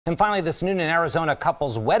And finally, this noon in Arizona,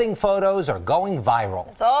 couple's wedding photos are going viral.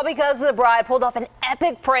 It's all because the bride pulled off an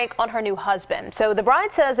epic prank on her new husband. So the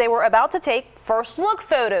bride says they were about to take first look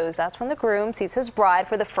photos. That's when the groom sees his bride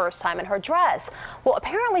for the first time in her dress. Well,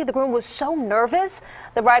 apparently the groom was so nervous,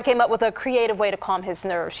 the bride came up with a creative way to calm his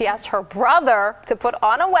nerves. She asked her brother to put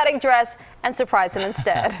on a wedding dress and surprise him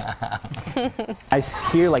instead. I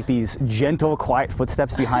hear like these gentle, quiet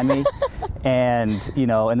footsteps behind me. And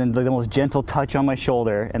then the most gentle touch on my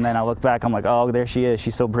shoulder, and then I look back, I'm like, oh, there she is,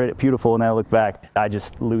 she's so beautiful, and then I look back, I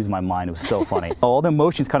just lose my mind. It was so funny. All the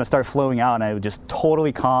emotions kind of start flowing out, and I was just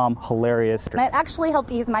totally calm, hilarious. And it actually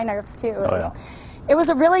helped ease my nerves too. Yeah. It was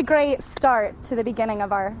a really great start to the beginning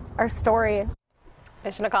of our story.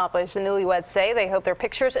 Mission accomplished. The newlyweds say they hope their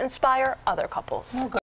pictures inspire other couples.